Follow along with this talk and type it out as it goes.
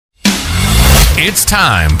It's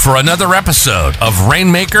time for another episode of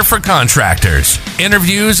Rainmaker for Contractors.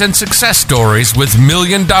 Interviews and success stories with $1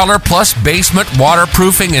 million plus basement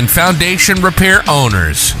waterproofing and foundation repair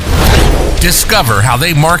owners. Discover how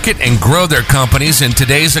they market and grow their companies in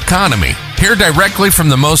today's economy. Hear directly from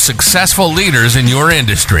the most successful leaders in your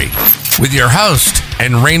industry. With your host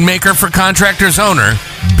and Rainmaker for Contractors owner,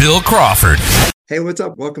 Bill Crawford. Hey, what's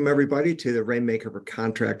up? Welcome everybody to the Rainmaker for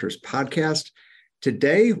Contractors podcast.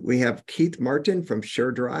 Today, we have Keith Martin from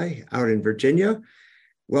Sure Dry out in Virginia.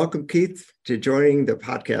 Welcome, Keith, to joining the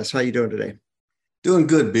podcast. How are you doing today? Doing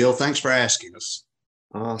good, Bill. Thanks for asking us.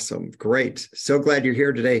 Awesome. Great. So glad you're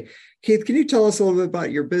here today. Keith, can you tell us a little bit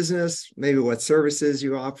about your business, maybe what services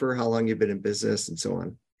you offer, how long you've been in business, and so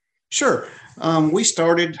on? Sure. I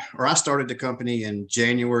started the company in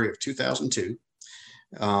January of 2002.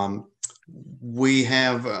 We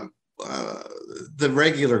have the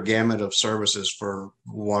regular gamut of services for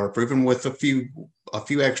waterproofing with a few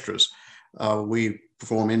extras. We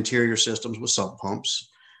perform interior systems with sump pumps.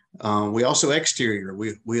 We also exterior.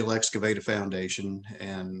 We'll excavate a foundation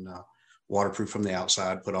and waterproof from the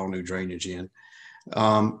outside, put all new drainage in.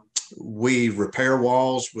 We repair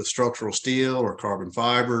walls with structural steel or carbon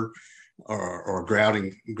fiber or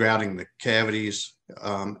grouting the cavities,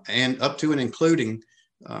 and up to and including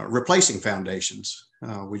replacing foundations.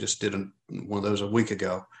 We just did one of those a week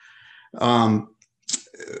ago. In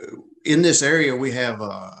this area, we have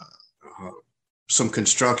some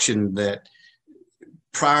construction that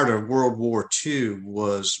prior to World War II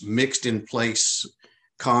was mixed in place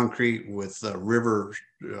concrete with river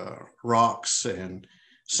rocks and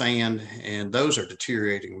sand, and those are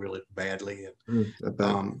deteriorating really badly.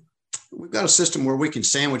 We've got a system where we can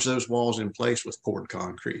sandwich those walls in place with poured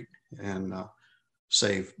concrete and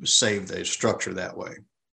save the structure that way.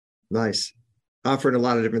 Nice. Offering a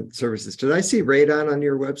lot of different services. Did I see Radon on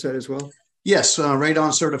your website as well? Yes,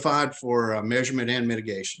 Radon certified for measurement and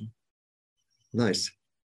mitigation. Nice.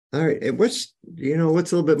 All right. And what's a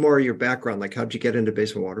little bit more of your background? Like, how'd you get into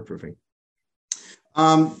basement waterproofing?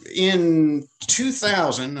 In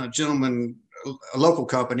 2000, a local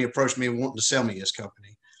company approached me wanting to sell me his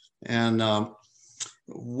company. And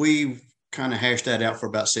we kind of hashed that out for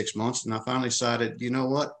about 6 months. And I finally decided, you know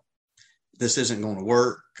what, this isn't going to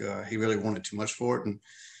work. He really wanted too much for it.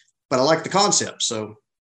 But I liked the concept. So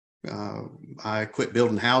I quit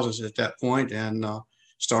building houses at that point and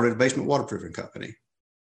started a basement waterproofing company.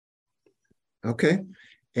 Okay.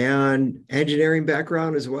 And engineering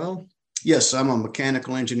background as well? Yes, I'm a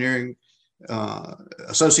mechanical engineering,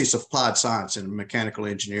 associates of applied science in mechanical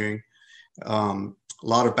engineering. A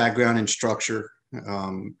lot of background in structure.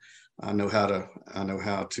 I know how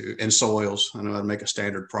to in soils. I know how to make a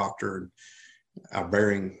standard proctor and our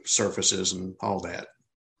bearing surfaces and all that.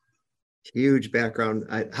 Huge background.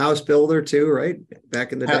 House builder too, right?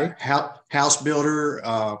 Back in the day. House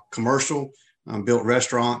builder, commercial, built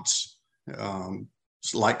restaurants,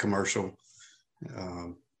 light commercial,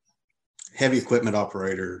 heavy equipment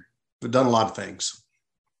operator. We've done a lot of things.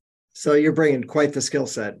 So you're bringing quite the skill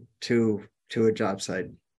set to a job site.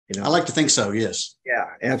 I like to think so. Yes. Yeah,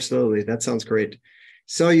 absolutely. That sounds great.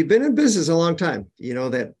 So you've been in business a long time. You know,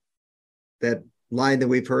 that line that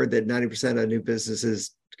we've heard that 90% of new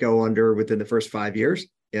businesses go under within the first 5 years.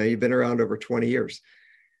 You've been around over 20 years.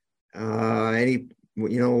 Why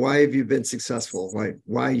have you been successful?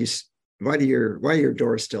 Why are your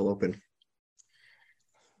doors still open?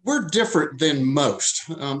 We're different than most.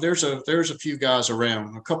 There's a few guys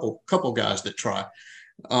around, a couple guys that try.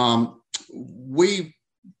 We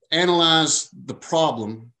analyze the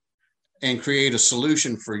problem and create a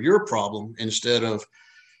solution for your problem instead of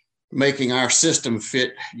making our system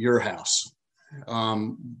fit your house. A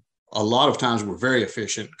lot of times we're very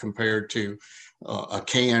efficient compared to a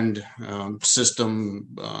canned system,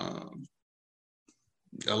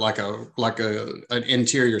 like an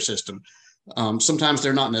interior system. Sometimes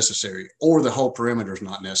they're not necessary, or the whole perimeter is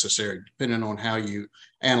not necessary, depending on how you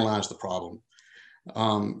analyze the problem.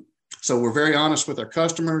 So we're very honest with our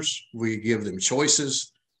customers. We give them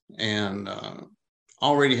choices, and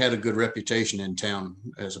already had a good reputation in town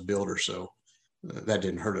as a builder, so that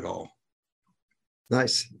didn't hurt at all.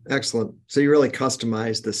 Nice. Excellent. So you really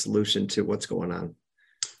customize the solution to what's going on.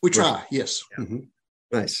 We try. Yes. Yeah. Mm-hmm.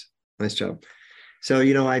 Nice. Nice job. So,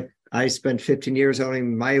 I spent 15 years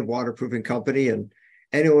owning my waterproofing company, and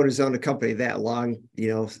anyone who's owned a company that long,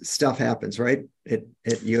 stuff happens, right?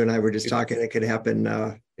 You and I were just talking, it could happen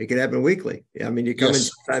weekly. I mean, you come in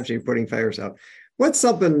sometimes and you're putting fires out. What's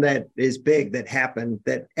something that is big that happened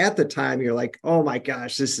that at the time you're like, oh my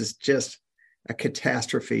gosh, this is just a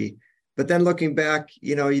catastrophe. But then looking back,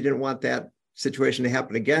 you didn't want that situation to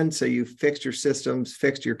happen again. So you fixed your systems,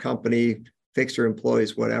 fixed your company, fixed your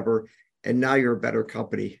employees, whatever, and now you're a better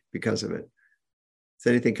company because of it.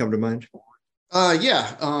 Does anything come to mind?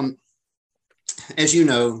 Yeah. As you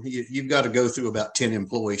know, you've got to go through about 10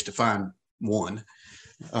 employees to find one.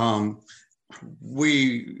 The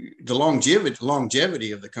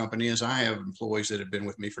longevity of the company is I have employees that have been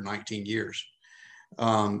with me for 19 years.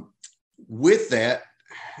 With that,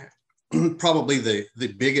 probably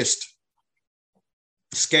the biggest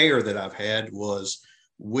scare that I've had was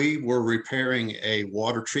we were repairing a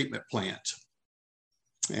water treatment plant.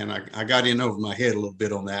 And I got in over my head a little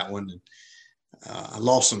bit on that one. And, I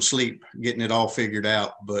lost some sleep getting it all figured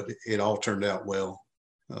out, but it all turned out well.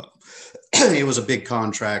 It was a big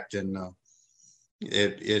contract, and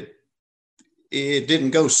it didn't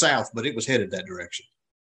go south, but it was headed that direction.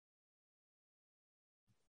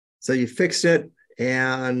 So you fixed it,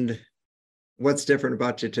 and what's different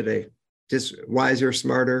about you today? Just wiser,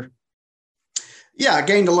 smarter? Yeah, I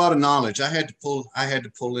gained a lot of knowledge. I had to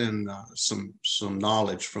pull in some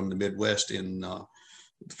knowledge from the Midwest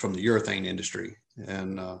from the urethane industry,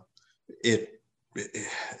 and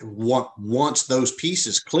once those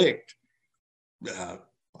pieces clicked,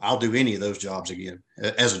 I'll do any of those jobs again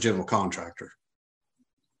as a general contractor.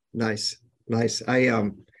 Nice.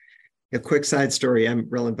 A quick side story. I'm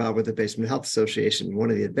real involved with the Basement Health Association.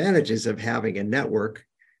 One of the advantages of having a network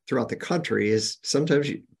throughout the country is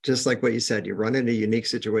sometimes just like what you said, you run into unique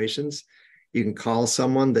situations. You can call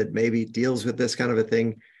someone that maybe deals with this kind of a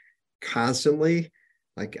thing constantly.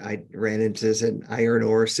 Like I ran into an iron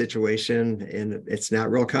ore situation, and it's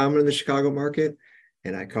not real common in the Chicago market.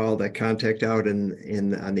 And I called that contact out on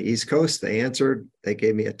the East Coast. They answered. They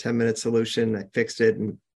gave me a 10-minute solution. I fixed it.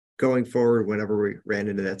 And going forward, whenever we ran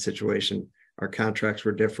into that situation, our contracts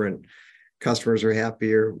were different. Customers are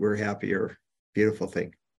happier. We're happier. Beautiful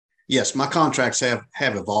thing. Yes, my contracts have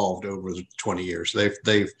evolved over the 20 years.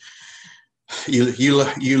 You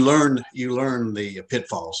learn the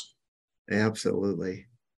pitfalls. Absolutely.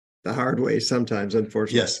 The hard way sometimes,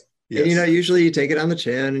 unfortunately. Yes. And, usually you take it on the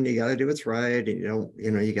chin and you got to do what's right. And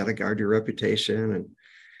you got to guard your reputation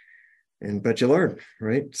but you learn,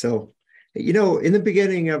 right? So, in the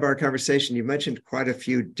beginning of our conversation, you mentioned quite a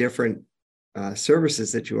few different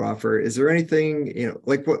services that you offer. Is there anything,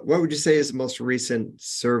 like what would you say is the most recent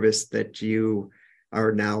service that you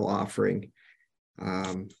are now offering?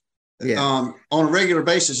 On a regular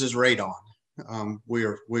basis is radon. We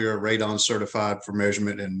are radon certified for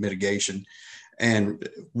measurement and mitigation, and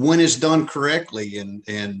when it's done correctly,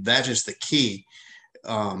 and that is the key.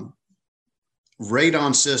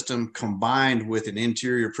 Radon system combined with an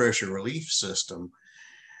interior pressure relief system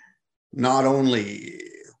not only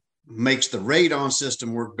makes the radon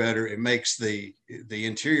system work better, it makes the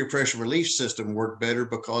interior pressure relief system work better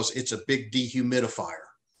because it's a big dehumidifier.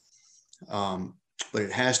 But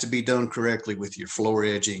it has to be done correctly with your floor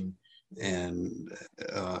edging, and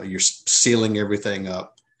you're sealing everything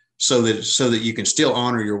up so that you can still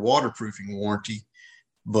honor your waterproofing warranty,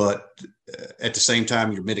 but at the same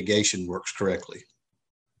time your mitigation works correctly.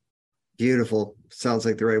 Beautiful. Sounds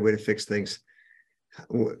like the right way to fix things.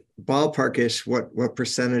 Ballparkish, what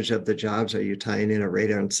percentage of the jobs are you tying in a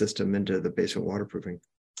radon system into the basement waterproofing?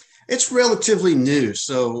 It's relatively new,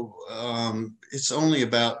 so it's only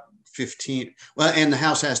about 15. Well, and the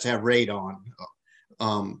house has to have radon.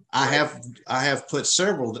 I have put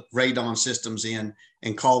several radon systems in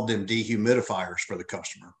and called them dehumidifiers for the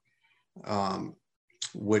customer,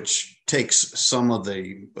 which takes some of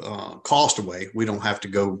the cost away. We don't have to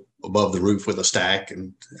go above the roof with a stack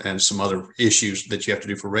and some other issues that you have to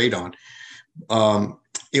do for radon.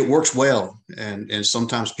 It works well, and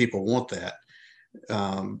sometimes people want that.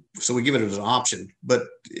 So we give it as an option. But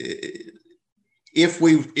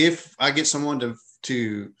if I get someone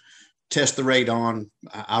to test the radon,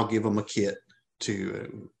 I'll give them a kit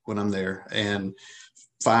when I'm there, and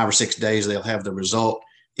 5 or 6 days they'll have the result.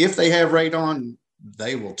 If they have radon,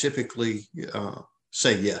 they will typically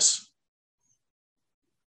say yes.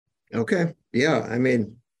 Okay. Yeah. I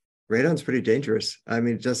mean, radon's pretty dangerous. I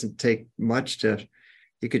mean, it doesn't take much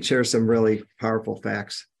you could share some really powerful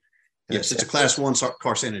facts. Yes, it's a class 1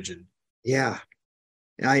 carcinogen. Yeah.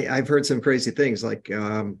 I've heard some crazy things like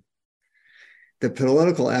the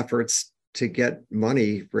political efforts to get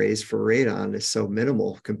money raised for radon is so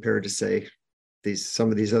minimal compared to, say, some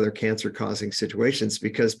of these other cancer-causing situations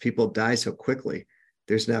because people die so quickly.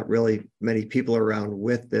 There's not really many people around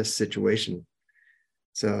with this situation.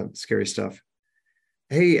 So scary stuff.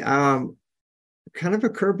 Hey, kind of a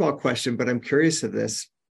curveball question, but I'm curious of this.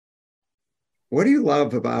 What do you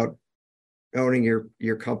love about owning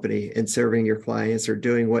your company and serving your clients or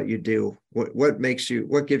doing what you do? What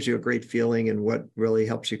gives you a great feeling, and what really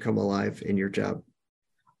helps you come alive in your job?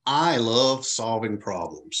 I love solving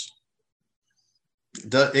problems.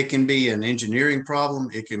 It can be an engineering problem,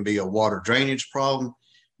 it can be a water drainage problem,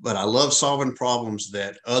 but I love solving problems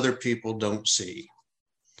that other people don't see.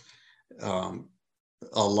 A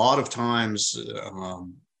lot of times,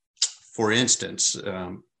 for instance,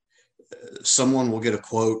 someone will get a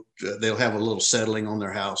quote, they'll have a little settling on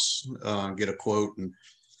their house, get a quote, and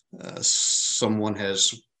someone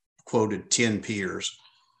has quoted 10 piers.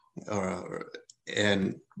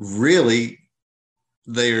 And really,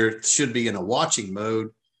 there should be in a watching mode.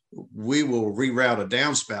 We will reroute a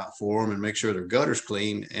downspout for them and make sure their gutter's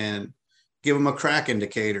clean and give them a crack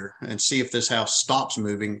indicator and see if this house stops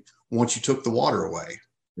moving once you took the water away.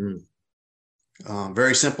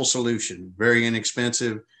 Very simple solution, very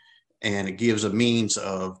inexpensive, and it gives a means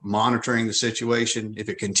of monitoring the situation. If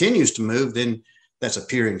it continues to move, then that's a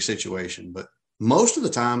peering situation. But most of the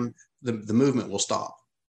time, the movement will stop.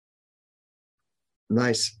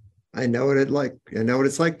 Nice. I know what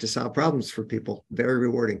it's like to solve problems for people. Very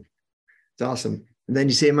rewarding. It's awesome. And then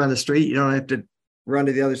you see them on the street. You don't have to run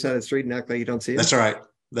to the other side of the street and act like you don't see them. That's right.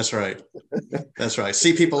 That's right. That's right.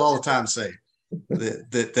 See people all the time say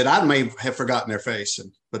that I may have forgotten their face,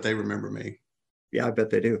 but they remember me. Yeah, I bet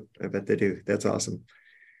they do. That's awesome.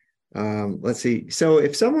 Let's see. So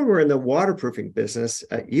if someone were in the waterproofing business,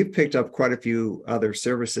 you've picked up quite a few other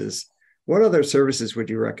services. What other services would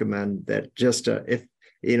you recommend that just if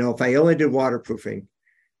I only did waterproofing,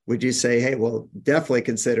 would you say, hey, well, definitely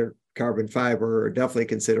consider carbon fiber, or definitely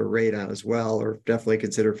consider radon as well, or definitely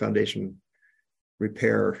consider foundation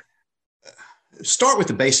repair? Start with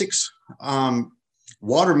the basics.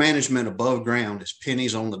 Water management above ground is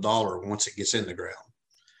pennies on the dollar once it gets in the ground.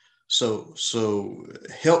 So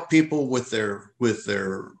help people with their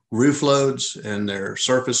roof loads and their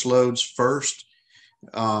surface loads first.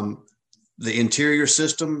 The interior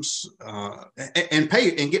systems, and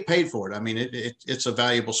get paid for it. I mean, it's a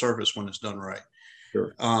valuable service when it's done right.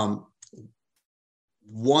 Sure.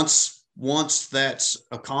 Once that's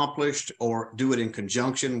accomplished, or do it in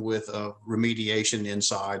conjunction with a remediation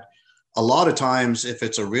inside. A lot of times, if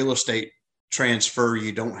it's a real estate transfer,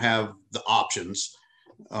 you don't have the options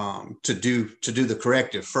to do the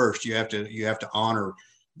corrective first. You have to honor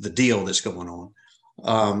the deal that's going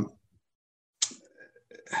on.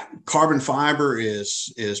 Carbon fiber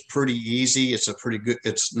is pretty easy.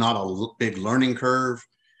 It's not a big learning curve.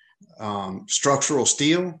 Structural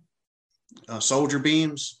steel, soldier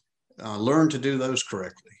beams, learn to do those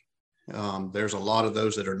correctly. There's a lot of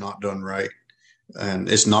those that are not done right, and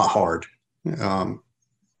it's not hard. Are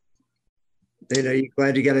you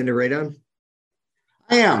glad you got into radon?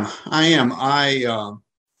 I am.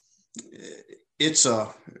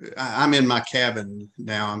 I'm in my cabin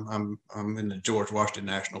now. I'm in the George Washington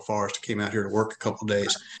National Forest. I came out here to work a couple of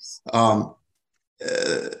days.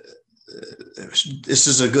 This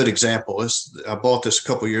is a good example. I bought this a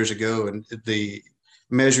couple of years ago, and they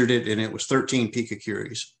measured it, and it was 13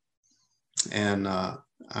 picocuries. And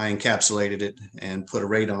I encapsulated it and put a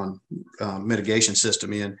radon mitigation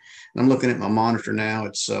system in. And I'm looking at my monitor now.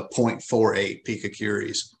 It's 0.48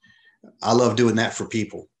 picocuries. I love doing that for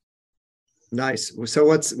people. Nice. So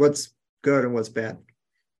what's good and what's bad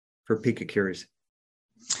for picocuries?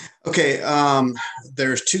 Okay.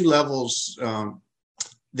 There's two levels.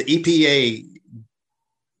 The EPA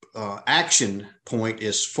action point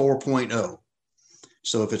is 4.0.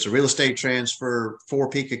 So if it's a real estate transfer, 4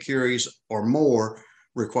 picocuries or more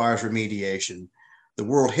requires remediation. The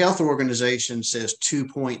World Health Organization says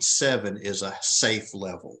 2.7 is a safe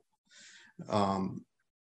level.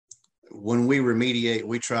 When we remediate,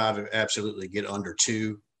 we try to absolutely get under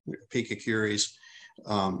 2 picocuries.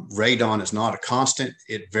 Radon is not a constant.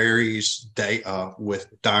 It varies with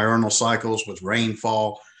diurnal cycles, with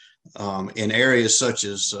rainfall. In areas such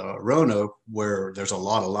as Roanoke, where there's a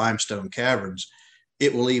lot of limestone caverns,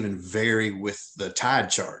 it will even vary with the tide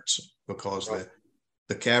charts, because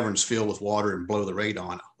the caverns fill with water and blow the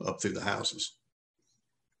radon up through the houses.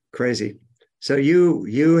 Crazy. So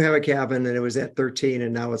you have a cabin and it was at 13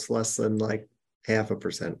 and now it's less than like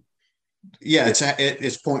 0.5%. Yeah, it's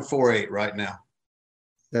 0.48 right now.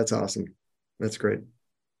 That's awesome. That's great.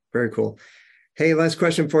 Very cool. Hey, last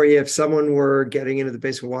question for you. If someone were getting into the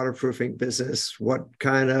basic waterproofing business, what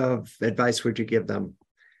kind of advice would you give them?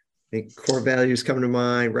 Any core values come to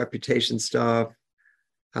mind, reputation stuff,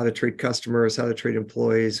 how to treat customers, how to treat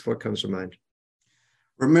employees? What comes to mind?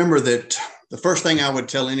 Remember that the first thing I would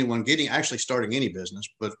tell anyone actually starting any business,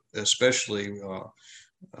 but especially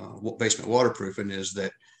basement waterproofing, is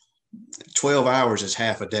that 12 hours is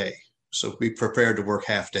half a day. So be prepared to work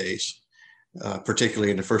half days,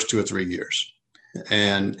 particularly in the first 2 or 3 years.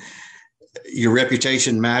 And your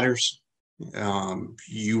reputation matters.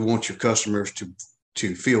 You want your customers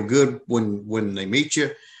to feel good when they meet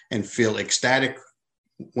you and feel ecstatic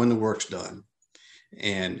when the work's done.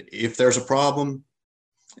 And if there's a problem,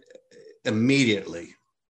 immediately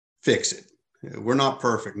fix it. We're not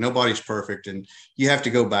perfect. Nobody's perfect. And you have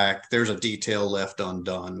to go back. There's a detail left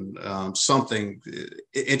undone. Something,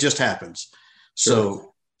 it just happens.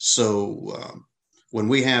 Sure. So when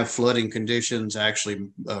we have flooding conditions, actually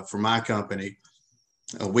for my company,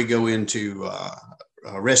 we go into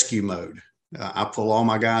rescue mode. I pull all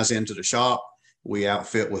my guys into the shop. We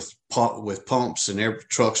outfit with pumps and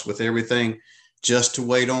trucks with everything just to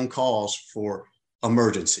wait on calls for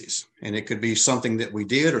emergencies. And it could be something that we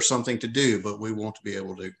did or something to do, but we want to be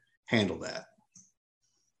able to handle that.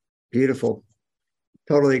 Beautiful.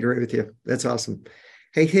 Totally agree with you. That's awesome.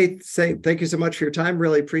 Hey, thank you so much for your time.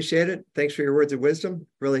 Really appreciate it. Thanks for your words of wisdom.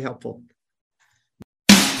 Really helpful.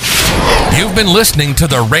 You've been listening to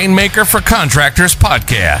the Rainmaker for Contractors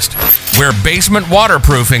podcast, where basement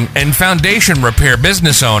waterproofing and foundation repair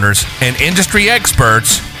business owners and industry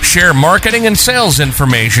experts share marketing and sales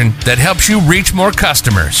information that helps you reach more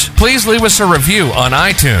customers. Please leave us a review on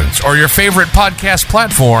iTunes or your favorite podcast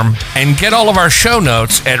platform, and get all of our show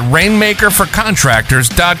notes at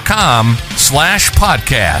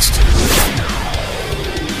rainmakerforcontractors.com/podcast.